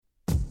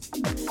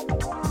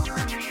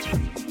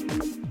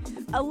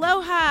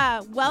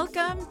Aloha!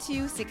 Welcome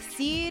to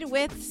Succeed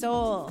with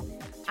Soul.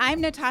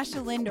 I'm Natasha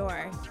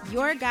Lindor,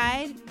 your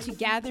guide to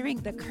gathering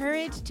the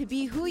courage to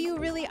be who you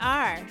really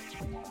are.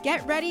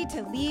 Get ready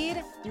to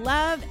lead,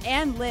 love,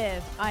 and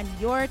live on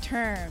your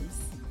terms.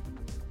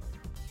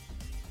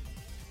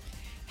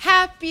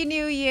 Happy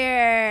New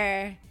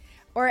Year!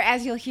 Or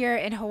as you'll hear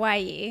in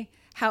Hawaii,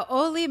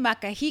 Hau'oli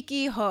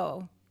Makahiki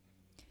Ho.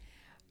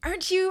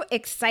 Aren't you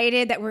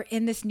excited that we're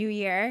in this new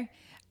year?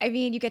 I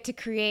mean, you get to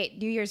create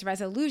New Year's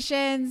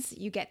resolutions,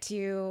 you get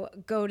to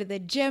go to the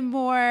gym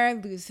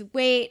more, lose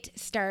weight,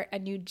 start a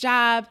new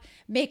job,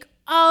 make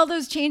all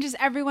those changes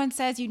everyone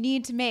says you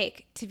need to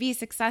make to be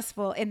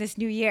successful in this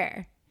new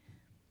year.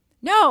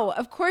 No,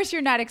 of course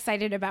you're not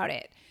excited about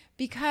it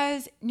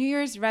because New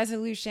Year's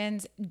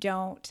resolutions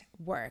don't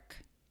work.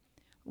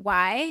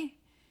 Why?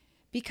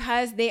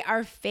 Because they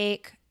are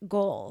fake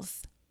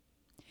goals.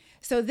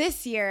 So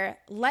this year,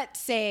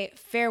 let's say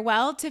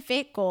farewell to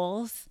fake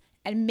goals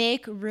and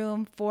make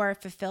room for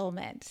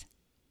fulfillment.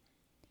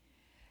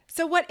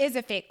 So what is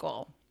a fake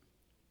goal?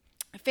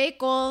 Fake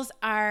goals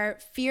are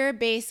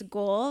fear-based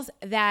goals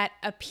that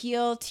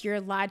appeal to your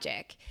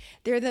logic.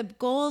 They're the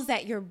goals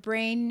that your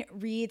brain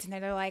reads and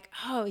they're like,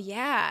 oh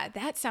yeah,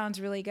 that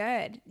sounds really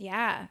good.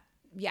 Yeah,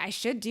 I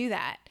should do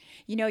that.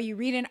 You know, you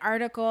read an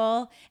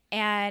article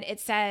and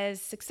it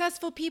says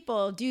successful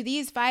people do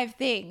these 5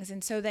 things.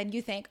 And so then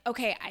you think,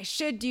 okay, I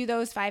should do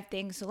those 5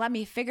 things. So let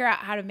me figure out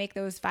how to make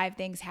those 5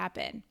 things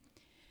happen.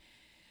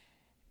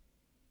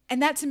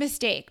 And that's a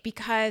mistake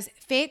because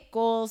fake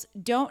goals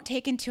don't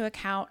take into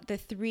account the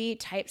 3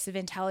 types of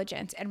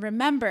intelligence. And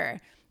remember,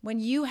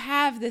 when you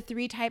have the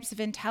 3 types of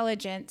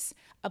intelligence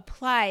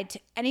applied to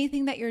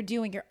anything that you're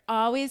doing, you're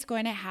always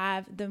going to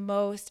have the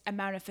most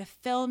amount of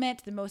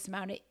fulfillment, the most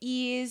amount of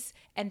ease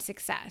and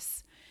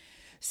success.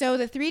 So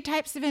the 3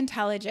 types of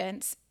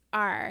intelligence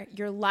are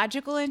your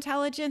logical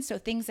intelligence, so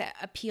things that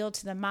appeal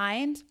to the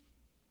mind,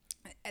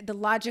 the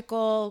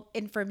logical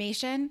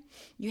information.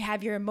 You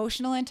have your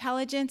emotional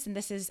intelligence, and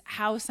this is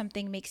how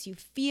something makes you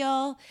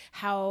feel,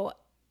 how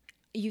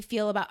you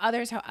feel about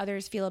others, how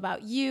others feel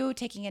about you,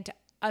 taking into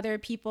other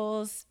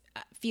people's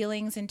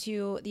feelings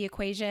into the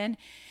equation.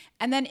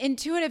 And then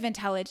intuitive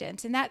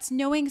intelligence, and that's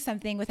knowing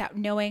something without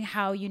knowing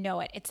how you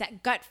know it. It's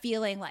that gut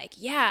feeling like,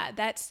 yeah,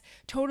 that's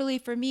totally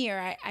for me,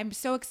 or I'm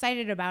so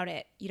excited about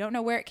it. You don't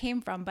know where it came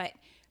from, but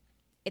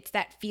it's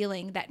that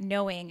feeling, that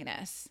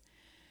knowingness.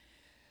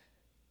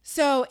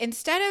 So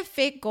instead of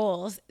fake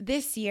goals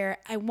this year,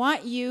 I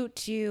want you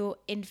to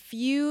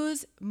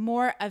infuse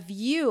more of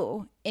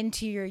you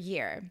into your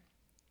year.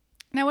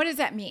 Now, what does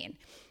that mean?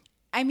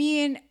 I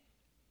mean,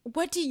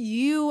 what do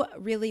you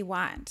really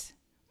want?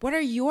 What are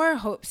your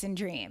hopes and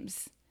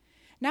dreams?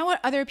 Not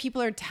what other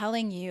people are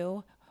telling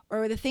you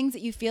or the things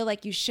that you feel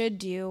like you should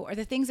do or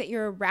the things that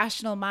your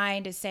rational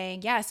mind is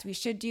saying, yes, we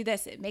should do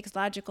this. It makes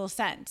logical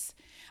sense.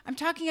 I'm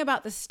talking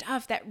about the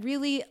stuff that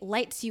really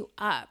lights you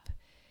up,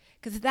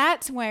 because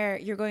that's where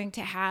you're going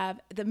to have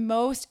the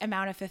most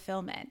amount of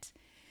fulfillment.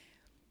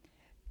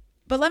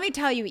 But let me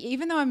tell you,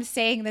 even though I'm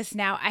saying this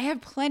now, I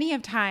have plenty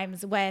of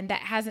times when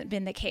that hasn't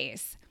been the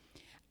case.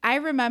 I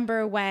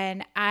remember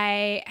when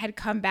I had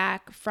come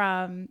back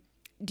from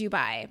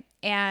Dubai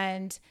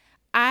and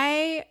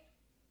it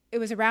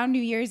was around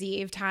New Year's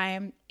Eve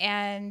time,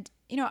 and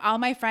all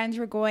my friends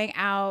were going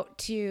out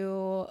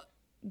to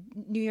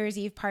New Year's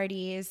Eve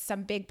parties,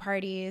 some big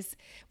parties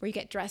where you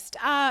get dressed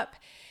up.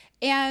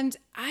 And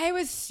I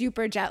was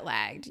super jet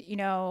lagged.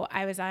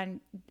 I was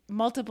on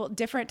multiple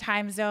different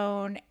time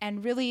zone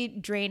and really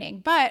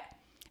draining, but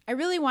I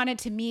really wanted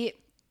to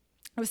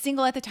I was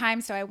single at the time,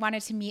 so I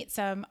wanted to meet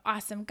some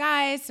awesome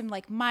guys, some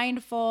like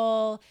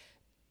mindful,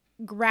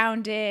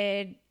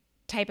 grounded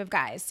type of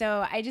guys.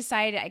 So I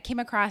decided, I came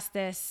across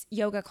this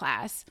yoga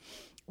class,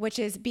 which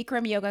is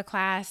Bikram yoga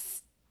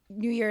class,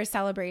 New Year's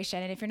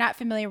celebration. And if you're not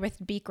familiar with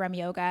Bikram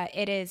yoga,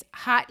 it is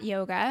hot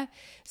yoga.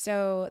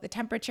 So the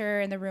temperature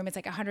in the room is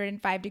like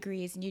 105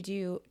 degrees and you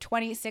do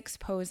 26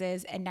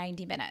 poses in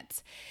 90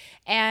 minutes.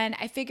 And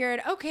I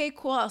figured, okay,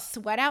 cool. I'll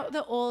sweat out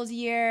the old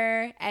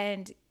year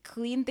and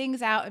clean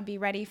things out and be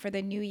ready for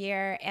the new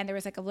year. And there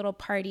was like a little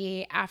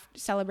party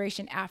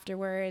celebration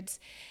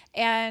afterwards.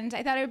 And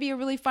I thought it would be a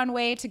really fun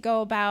way to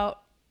go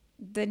about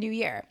the new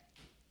year.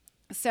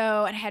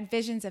 So, and I had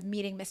visions of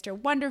meeting Mr.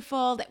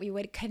 Wonderful, that we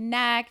would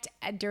connect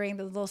during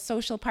the little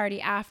social party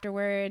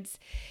afterwards,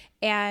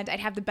 and I'd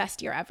have the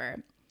best year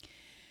ever.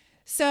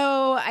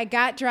 So I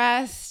got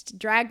dressed,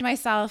 dragged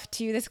myself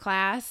to this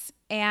class,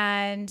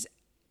 and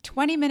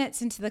 20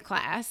 minutes into the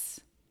class,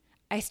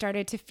 I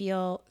started to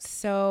feel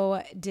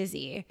so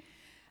dizzy.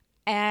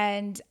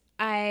 And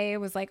I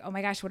was like, oh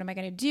my gosh, what am I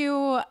going to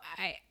do?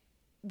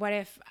 What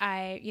if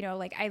I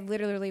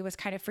literally was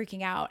kind of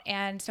freaking out.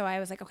 And so I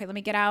was like, okay, let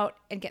me get out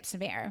and get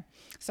some air.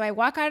 So I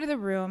walk out of the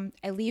room,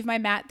 I leave my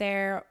mat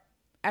there,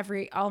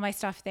 all my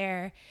stuff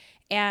there.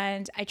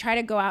 And I try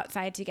to go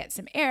outside to get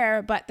some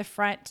air, but the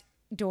front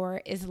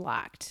door is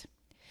locked.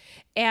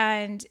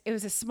 And it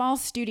was a small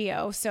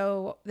studio.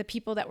 So the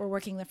people that were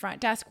working the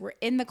front desk were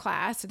in the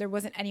class. So there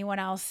wasn't anyone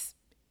else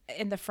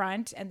in the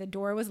front and the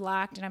door was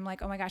locked. And I'm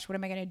like, oh my gosh, what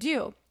am I going to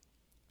do?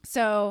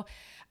 So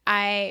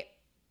I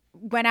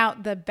went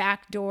out the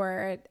back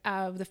door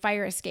of the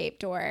fire escape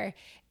door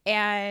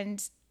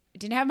and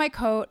didn't have my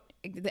coat.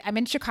 I'm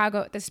in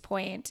Chicago at this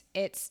point.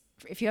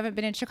 If you haven't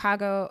been to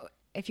Chicago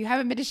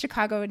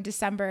in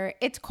December,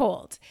 it's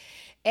cold.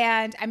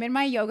 And I'm in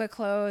my yoga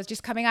clothes,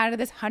 just coming out of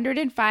this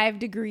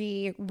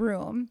 105-degree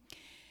room.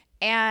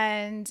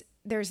 And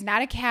there's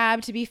not a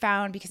cab to be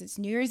found because it's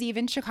New Year's Eve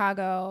in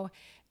Chicago.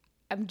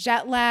 I'm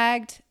jet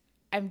lagged.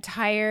 I'm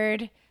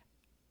tired.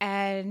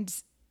 And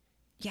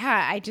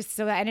yeah,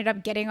 so I ended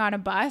up getting on a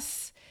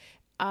bus.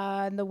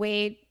 On the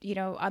way,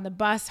 on the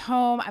bus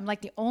home, I'm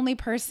like the only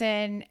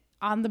person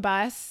on the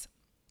bus.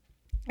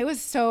 It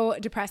was so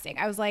depressing.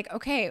 I was like,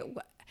 okay,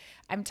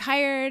 I'm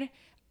tired.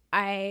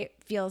 I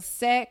feel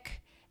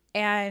sick.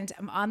 And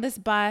I'm on this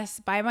bus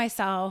by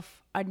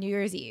myself on New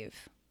Year's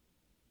Eve.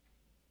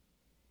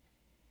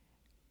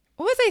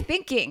 What was I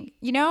thinking?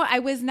 I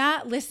was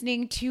not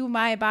listening to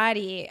my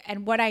body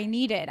and what I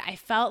needed. I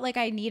felt like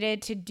I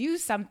needed to do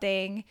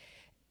something,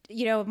 the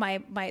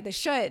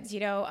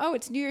shoulds, oh,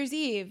 it's New Year's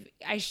Eve.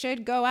 I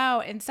should go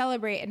out and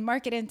celebrate and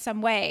mark it in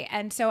some way.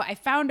 And so I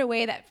found a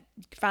way that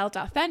felt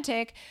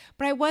authentic,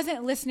 but I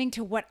wasn't listening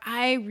to what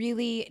I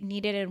really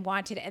needed and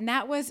wanted. And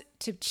that was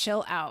to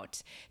chill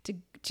out,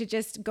 to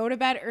just go to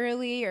bed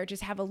early or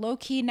just have a low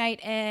key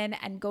night in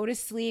and go to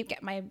sleep,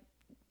 get my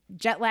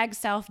jet lagged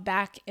self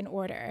back in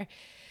order.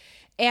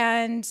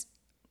 And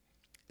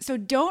so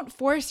don't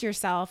force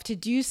yourself to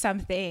do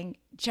something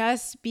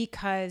just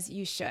because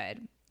you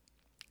should.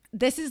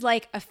 This is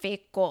like a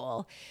fake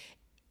goal.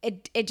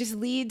 It just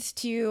leads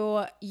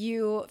to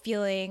you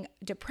feeling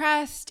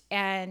depressed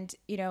and,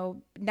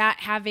 not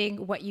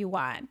having what you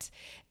want.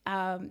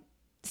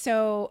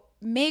 So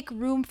make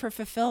room for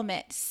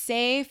fulfillment.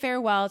 Say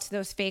farewell to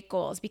those fake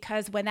goals,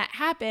 because when that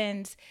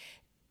happens,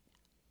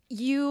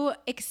 you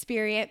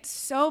experience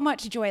so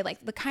much joy,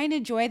 like the kind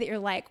of joy that you're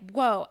like,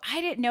 whoa, I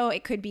didn't know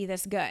it could be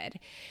this good.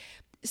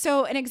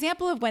 So an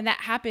example of when that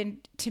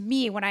happened to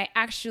me, when I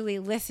actually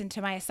listened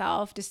to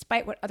myself,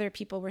 despite what other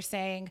people were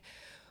saying,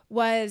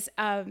 was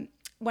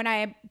when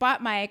I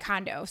bought my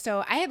condo.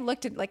 So I had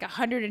looked at like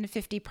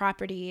 150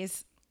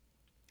 properties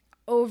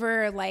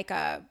over like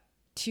a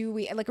 2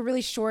 week, like a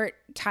really short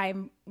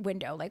time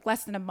window, like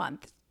less than a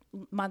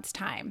month's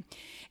time.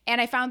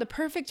 And I found the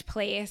perfect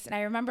place. And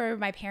I remember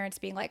my parents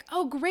being like,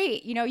 oh,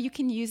 great. You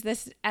can use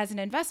this as an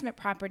investment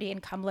property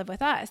and come live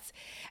with us.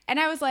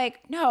 And I was like,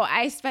 no,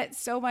 I spent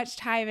so much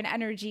time and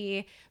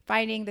energy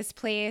finding this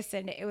place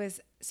and it was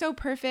so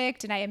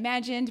perfect. And I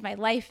imagined my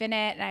life in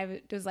it. And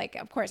I was like,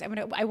 of course, I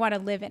want to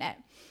live in it.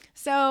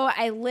 So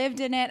I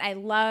lived in it. I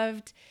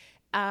loved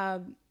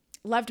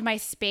my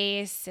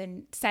space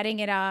and setting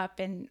it up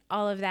and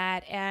all of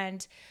that.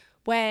 And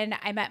when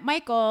I met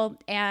Michael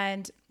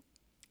and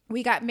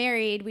we got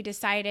married, we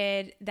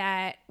decided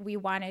that we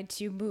wanted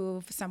to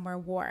move somewhere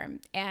warm.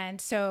 And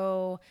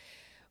so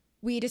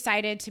we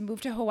decided to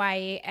move to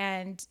Hawaii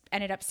and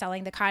ended up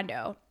selling the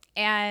condo.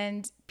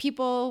 And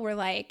people were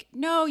like,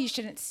 no, you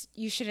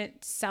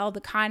shouldn't sell the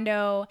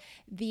condo.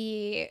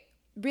 The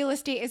real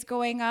estate is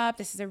going up.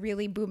 This is a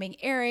really booming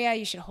area.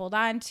 You should hold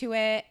on to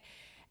it.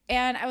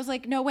 And I was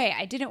like, no way.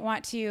 I didn't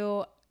want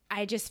to.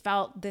 I just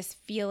felt this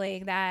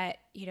feeling that,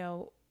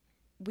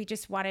 we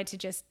just wanted to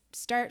just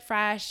start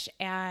fresh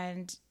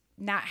and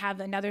not have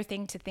another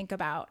thing to think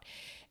about.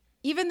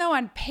 Even though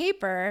on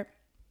paper,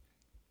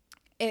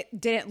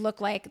 it didn't look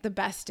like the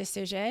best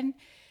decision,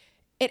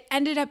 it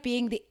ended up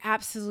being the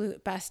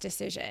absolute best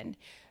decision.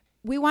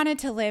 We wanted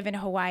to live in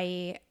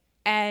Hawaii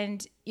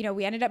and,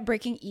 we ended up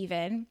breaking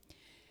even.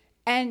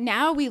 And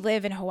now we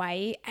live in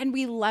Hawaii and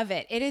we love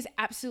it. It is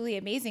absolutely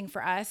amazing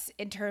for us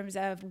in terms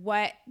of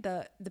what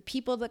the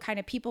people, the kind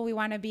of people we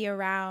want to be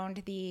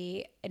around,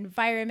 the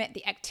environment,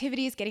 the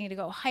activities, getting to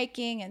go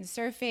hiking and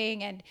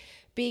surfing and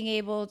being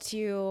able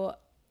to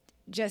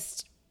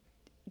just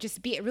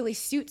be, it really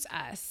suits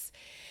us.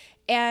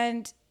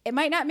 And it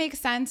might not make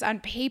sense on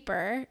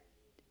paper,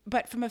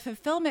 but from a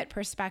fulfillment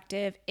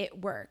perspective,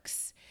 it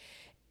works.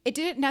 It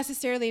didn't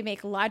necessarily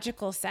make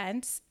logical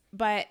sense,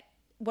 but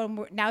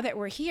now that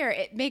we're here,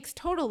 it makes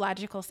total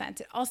logical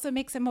sense. It also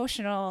makes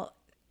emotional,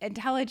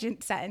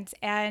 intelligent sense.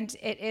 And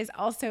it is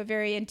also a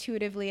very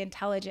intuitively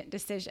intelligent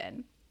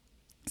decision.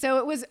 So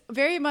it was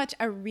very much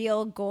a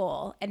real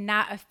goal and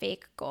not a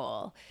fake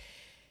goal.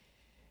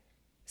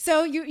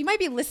 So you might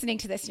be listening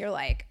to this and you're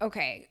like,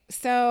 okay,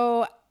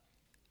 so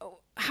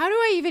how do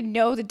I even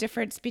know the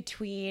difference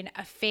between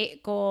a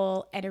fake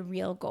goal and a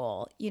real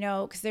goal?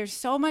 Because there's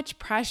so much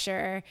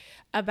pressure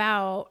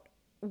about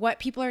what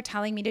people are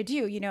telling me to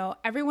do.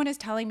 Everyone is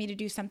telling me to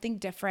do something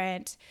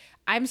different.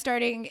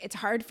 It's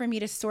hard for me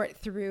to sort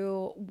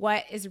through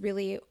what is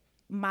really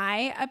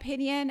my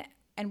opinion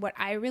and what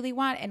I really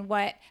want and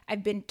what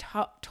I've been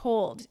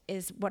told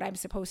is what I'm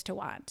supposed to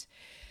want.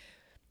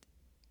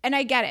 And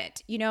I get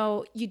it.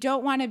 You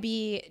don't want to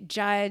be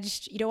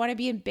judged. You don't want to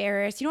be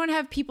embarrassed. You don't want to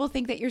have people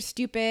think that you're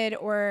stupid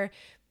or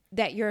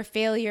that you're a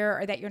failure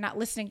or that you're not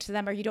listening to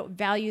them or you don't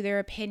value their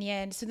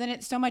opinion. So then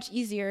it's so much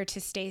easier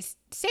to stay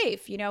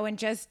safe, and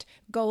just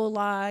go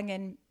along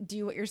and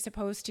do what you're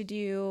supposed to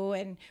do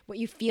and what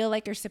you feel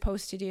like you're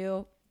supposed to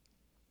do.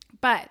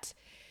 But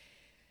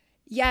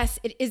yes,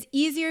 it is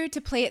easier to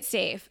play it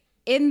safe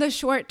in the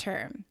short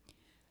term,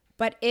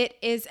 but it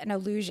is an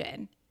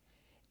illusion.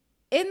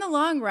 In the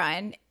long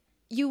run,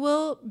 you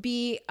will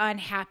be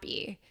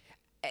unhappy.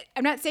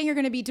 I'm not saying you're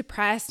going to be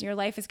depressed and your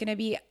life is going to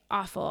be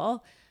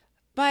awful,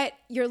 but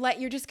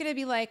you're just going to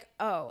be like,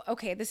 oh,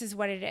 okay, this is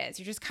what it is.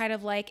 You're just kind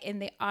of like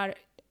in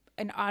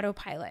an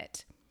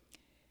autopilot.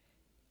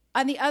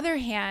 On the other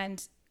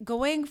hand,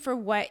 going for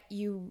what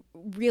you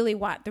really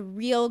want, the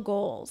real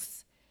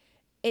goals,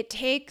 it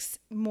takes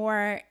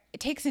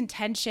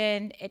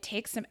intention, it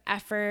takes some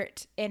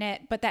effort in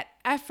it, but that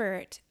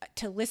effort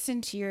to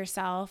listen to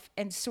yourself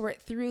and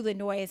sort through the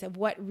noise of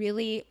what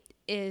really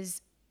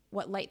is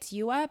what lights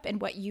you up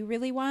and what you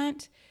really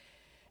want,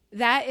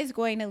 that is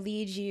going to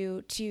lead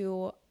you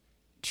to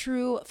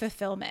true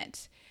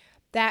fulfillment.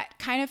 That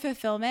kind of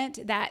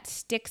fulfillment that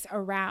sticks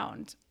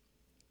around.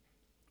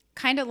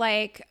 Kind of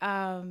like,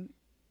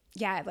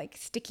 like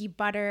sticky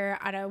butter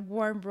on a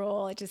warm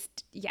roll. It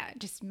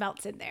just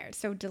melts in there. It's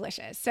so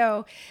delicious.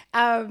 So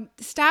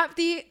stop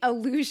the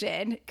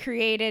illusion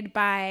created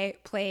by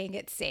playing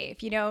it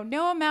safe.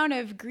 No amount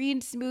of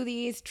green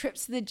smoothies,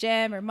 trips to the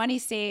gym, or money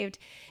saved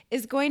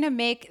is going to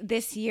make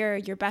this year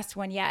your best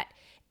one yet.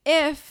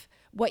 If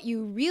what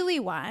you really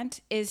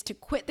want is to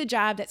quit the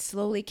job that's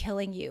slowly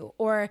killing you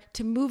or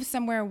to move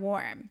somewhere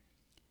warm.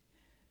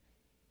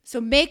 So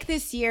make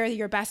this year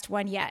your best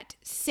one yet.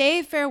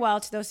 Say farewell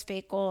to those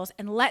fake goals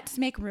and let's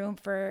make room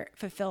for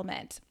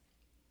fulfillment.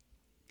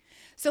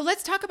 So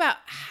let's talk about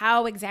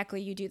how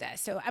exactly you do this.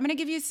 So I'm going to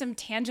give you some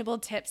tangible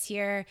tips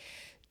here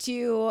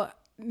to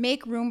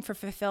make room for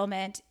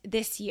fulfillment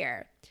this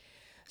year.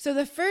 So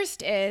the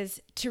first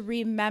is to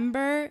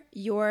remember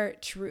your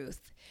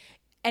truth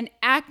and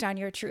act on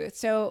your truth.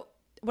 So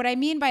what I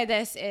mean by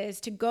this is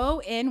to go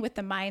in with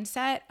the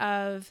mindset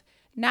of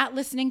not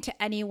listening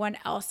to anyone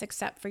else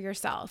except for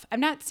yourself. I'm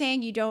not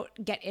saying you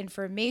don't get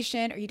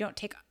information or you don't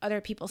take other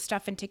people's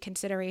stuff into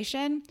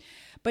consideration,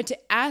 but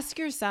to ask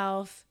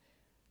yourself,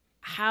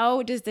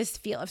 how does this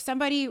feel? If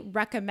somebody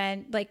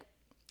when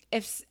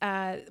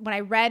I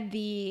read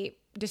the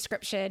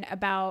description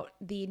about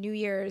the New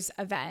Year's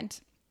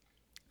event,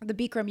 the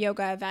Bikram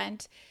yoga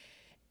event,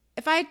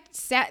 if I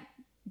sat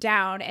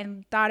down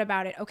and thought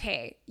about it,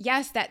 okay,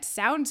 yes, that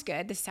sounds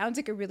good. This sounds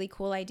like a really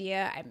cool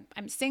idea.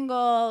 I'm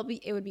single.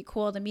 It would be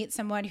cool to meet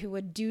someone who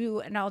would do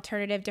an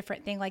alternative,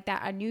 different thing like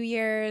that on New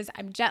Year's.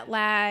 I'm jet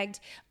lagged.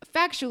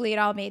 Factually, it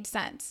all made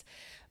sense.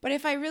 But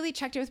if I really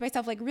checked it with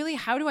myself, like really,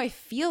 how do I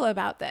feel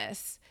about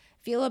this?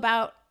 Feel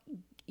about,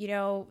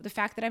 the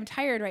fact that I'm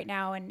tired right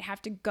now and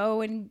have to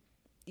go and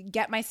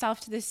get myself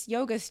to this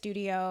yoga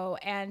studio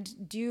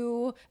and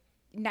do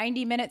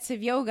 90 minutes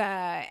of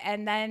yoga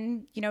and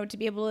then, to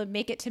be able to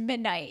make it to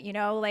midnight,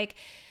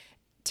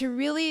 to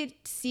really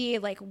see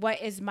what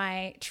is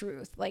my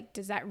truth?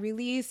 Does that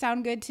really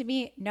sound good to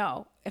me?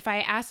 No. If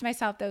I asked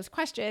myself those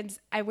questions,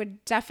 I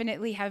would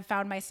definitely have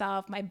found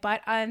myself, my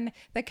butt on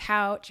the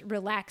couch,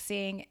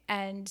 relaxing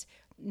and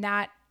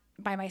not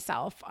by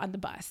myself on the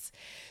bus.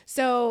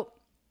 So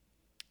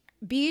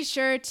be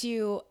sure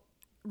to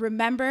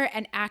remember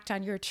and act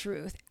on your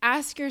truth.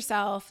 Ask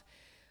yourself,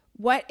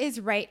 what is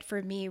right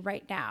for me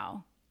right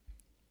now?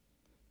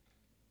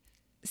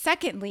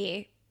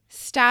 Secondly,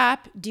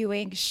 stop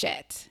doing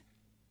shit.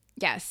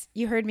 Yes,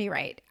 you heard me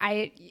right.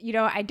 I'm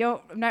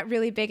not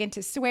really big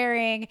into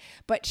swearing,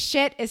 but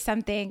shit is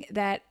something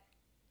that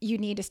you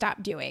need to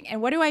stop doing.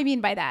 And what do I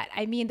mean by that?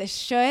 I mean the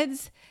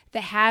shoulds,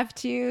 the have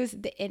tos,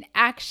 the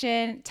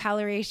inaction,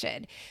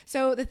 toleration.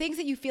 So the things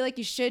that you feel like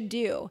you should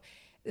do,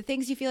 the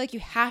things you feel like you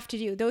have to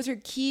do, those are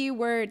key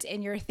words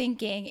in your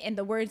thinking, in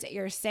the words that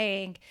you're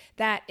saying,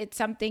 that it's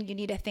something you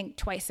need to think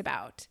twice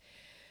about.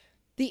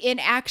 The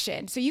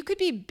inaction. So you could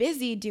be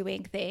busy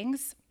doing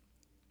things,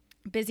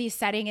 busy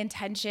setting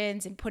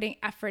intentions and putting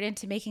effort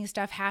into making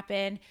stuff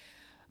happen,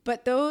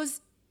 but those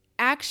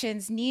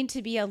actions need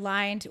to be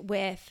aligned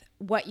with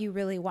what you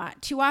really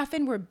want. Too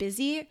often we're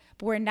busy,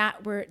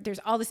 but there's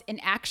all this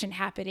inaction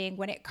happening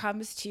when it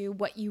comes to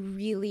what you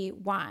really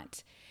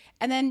want.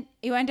 And then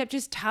you end up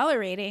just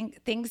tolerating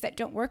things that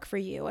don't work for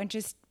you and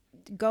just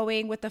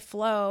going with the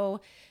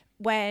flow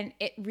when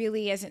it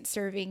really isn't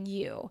serving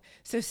you.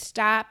 So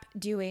stop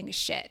doing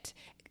shit.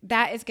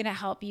 That is going to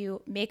help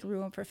you make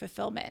room for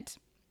fulfillment.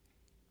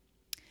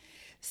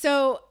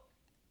 So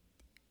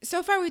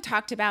far we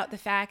talked about the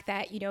fact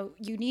that,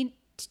 you need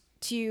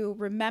to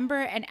remember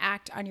and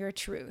act on your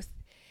truth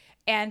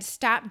and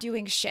stop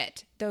doing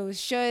shit. Those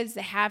shoulds,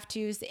 the have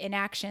tos, the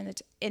inaction,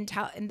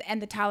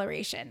 and the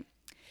toleration,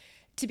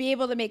 to be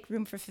able to make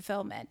room for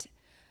fulfillment.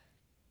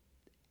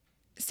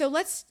 So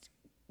let's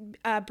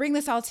bring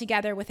this all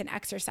together with an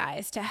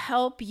exercise to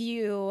help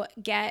you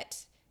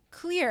get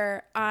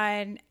clear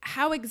on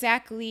how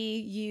exactly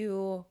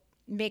you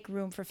make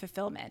room for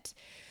fulfillment.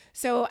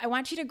 So I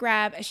want you to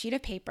grab a sheet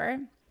of paper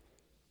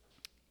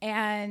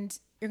and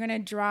you're going to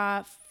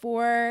draw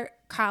 4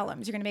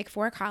 columns. You're going to make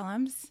 4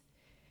 columns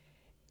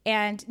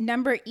and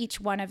number each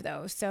one of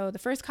those. So the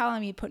first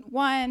column, you put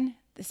 1,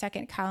 the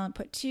second column,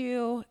 put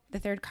 2, the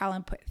third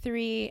column, put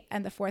 3,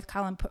 and the fourth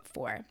column, put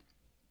 4.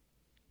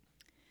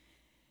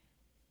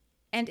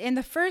 And in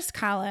the first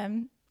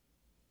column,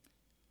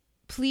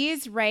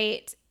 please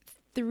write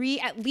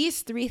at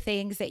least 3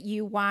 things that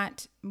you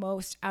want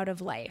most out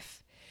of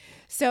life.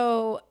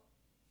 So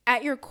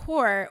at your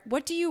core,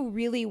 what do you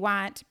really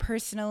want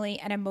personally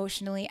and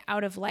emotionally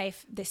out of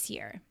life this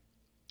year,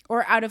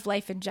 or out of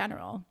life in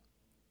general?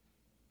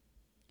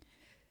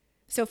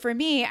 So for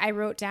me, I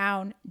wrote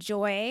down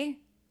joy,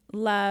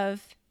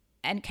 love,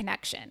 and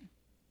connection.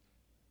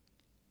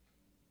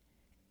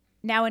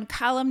 Now in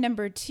column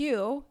number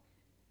 2,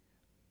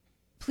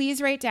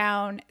 please write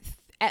down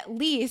at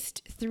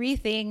least 3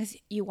 things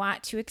you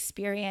want to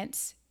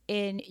experience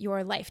in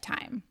your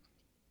lifetime.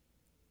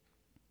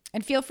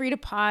 And feel free to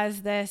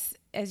pause this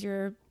as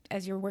you're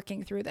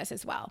working through this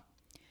as well.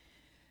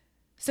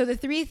 So the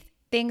 3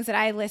 things that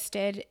I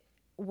listed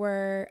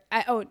were,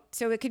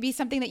 so it could be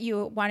something that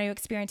you want to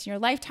experience in your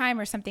lifetime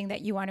or something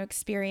that you want to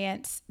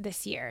experience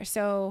this year.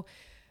 So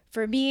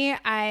for me,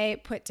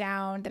 I put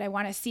down that I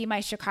want to see my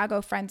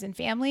Chicago friends and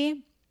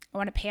family. I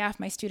want to pay off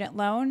my student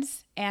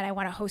loans, and I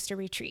want to host a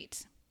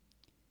retreat.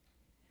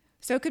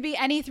 So it could be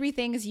any 3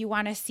 things you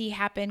want to see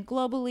happen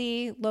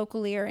globally,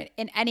 locally, or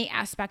in any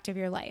aspect of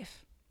your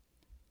life.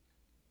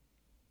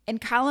 In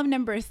column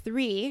number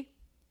 3,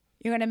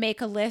 you're going to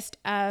make a list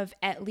of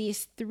at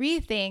least 3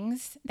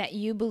 things that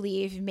you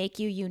believe make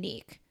you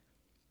unique.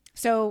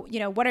 So,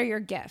 what are your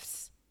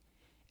gifts?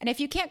 And if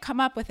you can't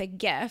come up with a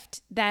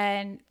gift,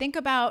 then think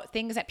about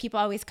things that people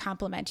always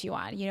compliment you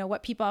on,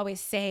 what people always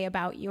say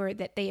about you or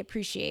that they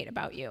appreciate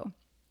about you.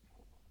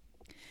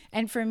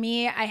 And for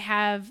me, I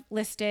have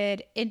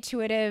listed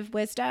intuitive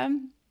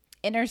wisdom,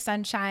 inner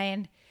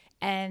sunshine,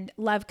 and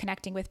love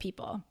connecting with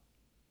people.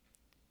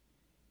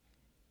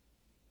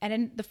 And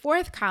in the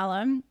 4th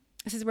column,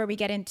 this is where we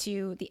get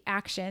into the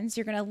actions.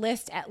 You're going to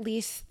list at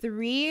least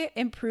 3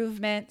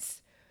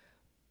 improvements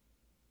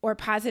or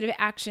positive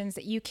actions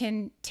that you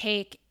can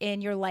take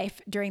in your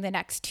life during the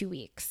next 2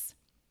 weeks.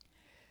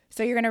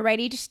 So you're going to write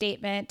each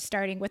statement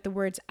starting with the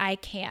words I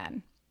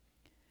can.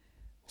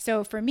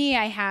 So for me,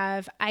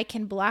 I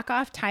can block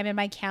off time in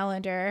my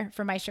calendar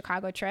for my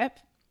Chicago trip.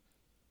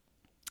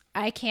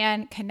 I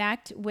can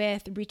connect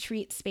with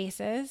retreat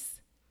spaces.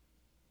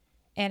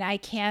 And I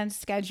can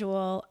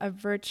schedule a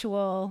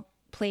virtual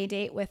play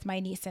date with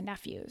my niece and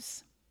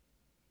nephews.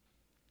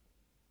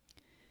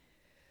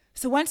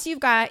 So once you've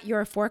got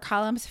your 4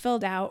 columns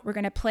filled out, we're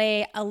going to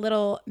play a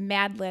little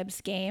Mad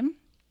Libs game.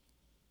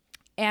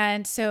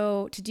 And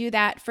so to do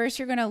that, first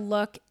you're going to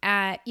look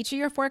at each of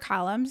your 4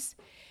 columns,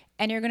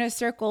 and you're going to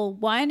circle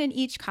 1 in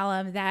each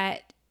column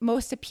that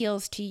most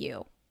appeals to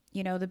you,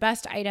 the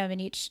best item in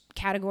each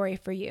category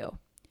for you.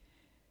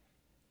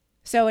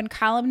 So in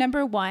column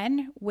number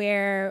 1,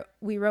 where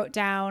we wrote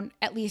down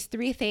at least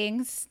 3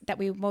 things that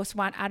we most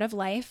want out of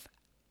life,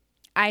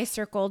 I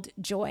circled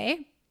joy.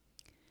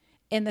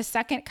 In the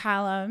second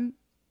column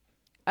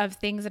of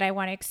things that I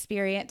want to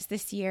experience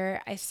this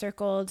year, I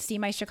circled see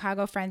my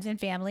Chicago friends and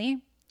family.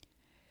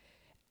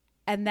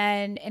 And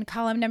then in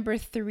column number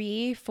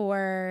 3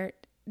 for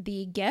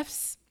the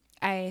gifts,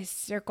 I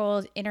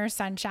circled inner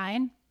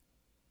sunshine.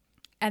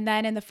 And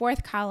then in the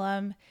 4th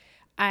column,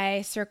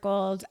 I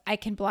circled I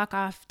can block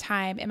off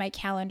time in my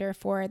calendar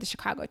for the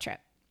Chicago trip,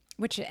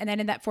 and then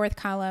in that 4th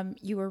column,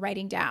 you were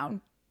writing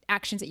down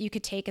actions that you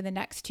could take in the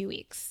next 2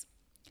 weeks.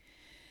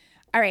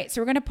 All right, so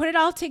we're going to put it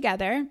all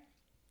together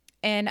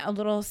in a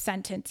little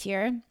sentence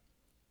here,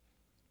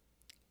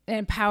 an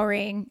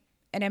empowering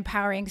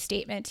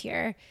statement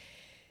here.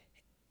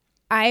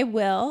 I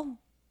will,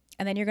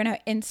 and then you're going to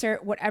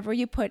insert whatever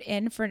you put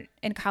in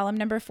column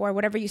number 4,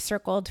 whatever you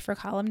circled for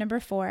column number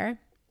 4,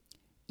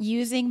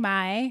 using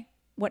my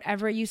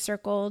whatever you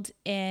circled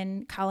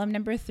in column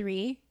number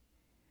 3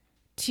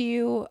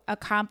 to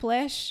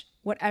accomplish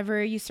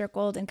whatever you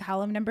circled in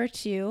column number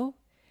 2,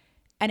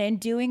 and in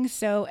doing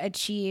so,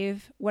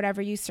 achieve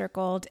whatever you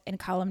circled in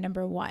column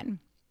number 1.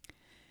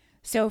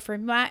 So for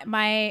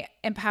my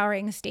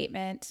empowering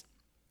statement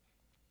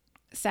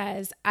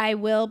says, I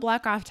will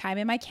block off time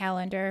in my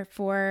calendar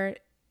for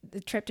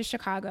the trip to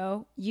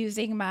Chicago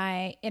using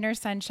my inner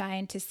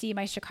sunshine to see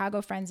my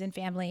Chicago friends and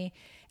family,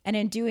 and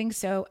in doing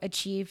so,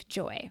 achieve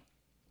joy.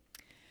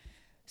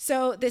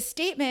 So this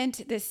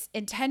statement, this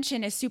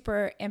intention is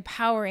super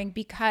empowering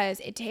because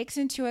it takes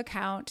into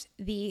account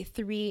the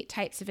 3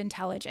 types of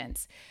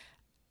intelligence.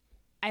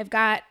 I've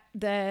got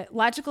the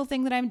logical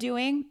thing that I'm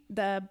doing,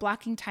 the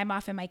blocking time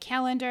off in my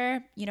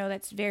calendar,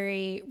 that's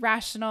very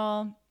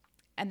rational.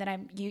 And then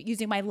I'm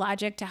using my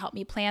logic to help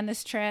me plan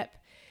this trip.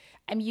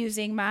 I'm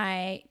using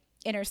my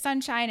inner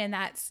sunshine, and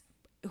that's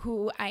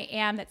who I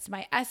am. That's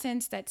my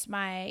essence. That's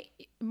my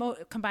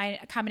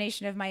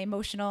combination of my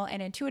emotional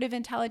and intuitive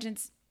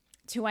intelligence.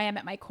 It's who I am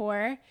at my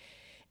core.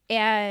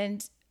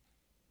 And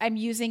I'm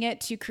using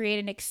it to create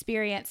an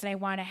experience that I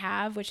want to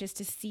have, which is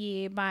to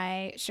see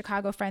my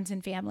Chicago friends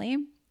and family.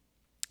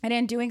 And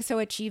in doing so,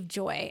 achieve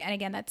joy. And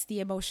again, that's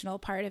the emotional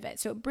part of it.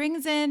 So it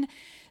brings in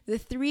the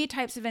 3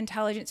 types of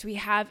intelligence. We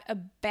have a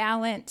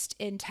balanced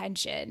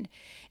intention.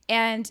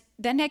 And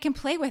then I can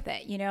play with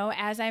it,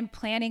 as I'm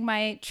planning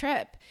my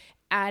trip,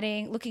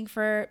 finding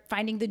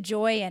the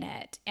joy in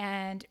it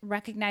and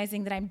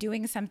recognizing that I'm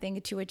doing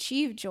something to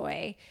achieve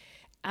joy,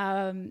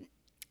 and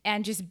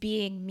just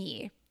being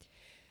me.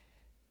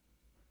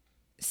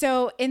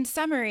 So in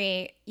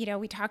summary,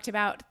 we talked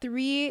about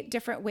 3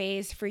 different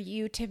ways for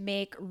you to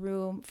make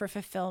room for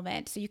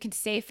fulfillment. So you can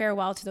say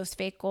farewell to those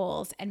fake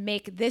goals and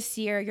make this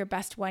year your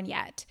best one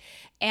yet.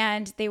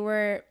 And they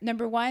were,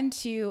 number 1,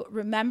 to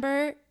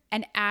remember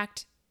and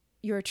act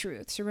your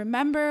truth. So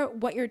remember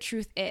what your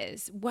truth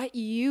is, what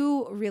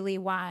you really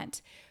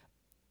want,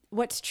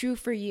 what's true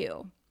for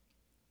you.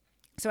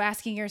 So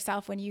asking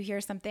yourself when you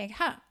hear something,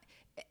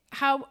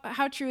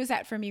 how true is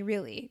that for me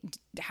really?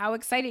 How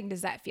exciting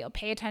does that feel?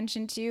 Pay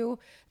attention to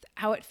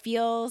how it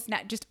feels,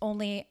 not just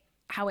only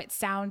how it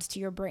sounds to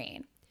your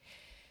brain.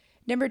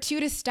 Number 2,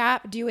 to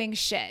stop doing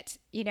shit.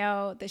 The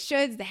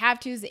shoulds, the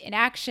have tos, the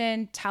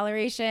inaction,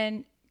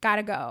 toleration,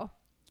 gotta go.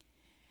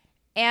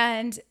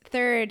 And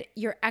 3rd,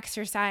 your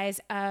exercise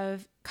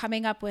of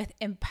coming up with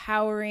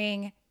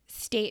empowering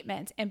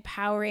statements,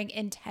 empowering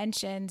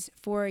intentions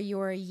for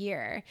your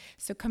year.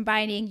 So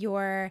combining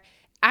your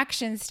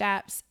action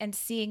steps and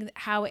seeing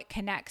how it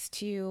connects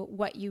to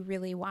what you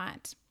really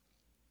want.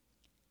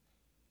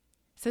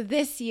 So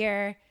this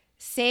year,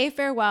 say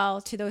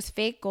farewell to those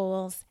fake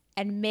goals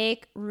and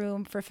make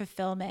room for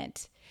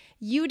fulfillment.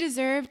 You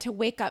deserve to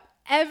wake up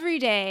every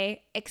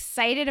day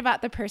excited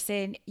about the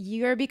person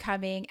you're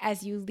becoming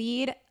as you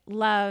lead,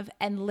 love,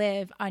 and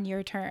live on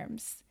your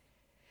terms.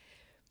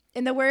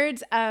 In the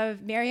words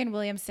of Marianne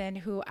Williamson,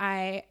 who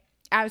I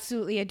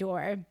absolutely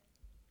adore,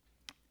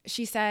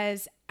 she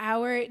says,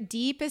 "Our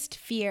deepest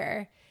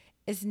fear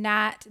is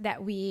not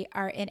that we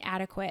are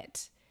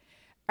inadequate.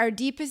 Our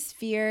deepest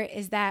fear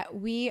is that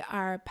we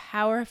are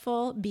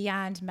powerful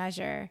beyond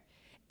measure.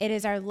 It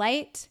is our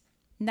light,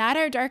 not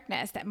our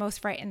darkness, that most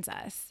frightens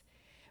us.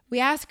 We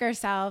ask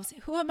ourselves,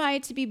 who am I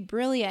to be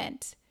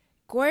brilliant,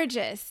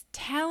 gorgeous,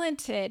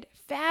 talented,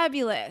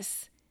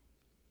 fabulous?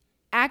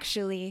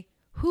 Actually,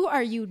 who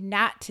are you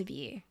not to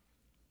be?"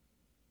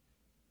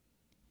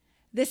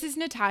 This is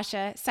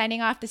Natasha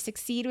signing off the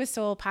Succeed with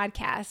Soul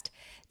podcast.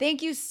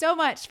 Thank you so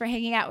much for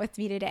hanging out with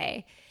me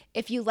today.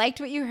 If you liked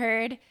what you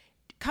heard,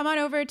 come on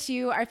over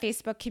to our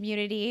Facebook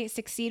community,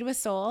 Succeed with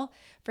Soul,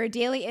 for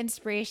daily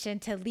inspiration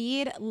to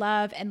lead,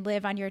 love, and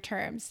live on your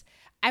terms.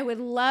 I would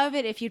love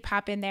it if you'd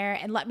pop in there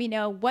and let me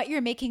know what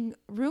you're making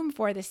room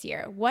for this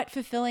year. What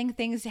fulfilling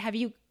things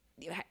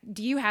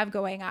do you have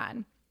going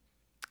on?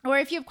 Or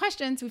if you have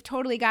questions, we've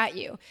totally got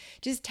you.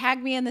 Just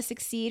tag me in the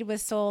Succeed with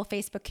Soul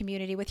Facebook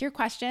community with your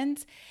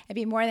questions. I'd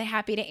be more than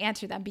happy to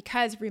answer them,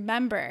 because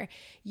remember,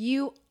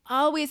 you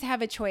always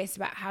have a choice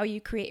about how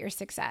you create your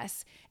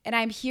success, and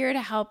I'm here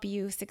to help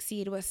you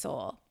succeed with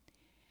soul.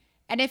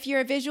 And if you're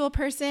a visual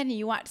person and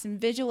you want some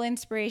visual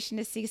inspiration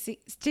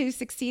to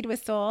succeed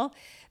with soul,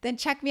 then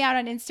check me out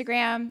on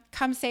Instagram.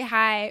 Come say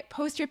hi,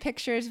 post your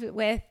pictures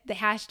with the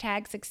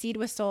hashtag Succeed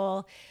with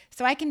Soul,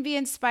 so I can be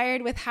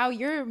inspired with how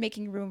you're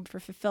making room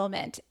for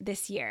fulfillment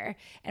this year,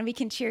 and we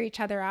can cheer each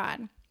other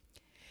on.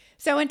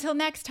 So until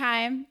next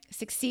time,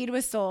 succeed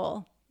with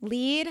soul.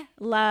 Lead,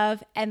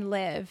 love, and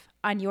live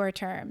on your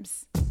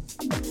terms.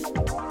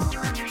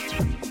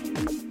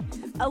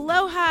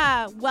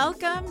 Aloha!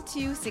 Welcome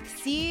to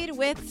Succeed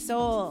with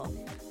Soul.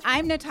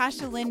 I'm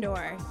Natasha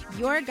Lindor,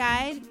 your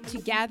guide to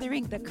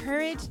gathering the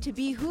courage to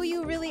be who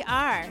you really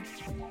are.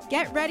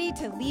 Get ready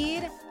to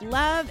lead,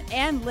 love,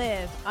 and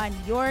live on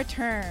your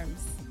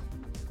terms.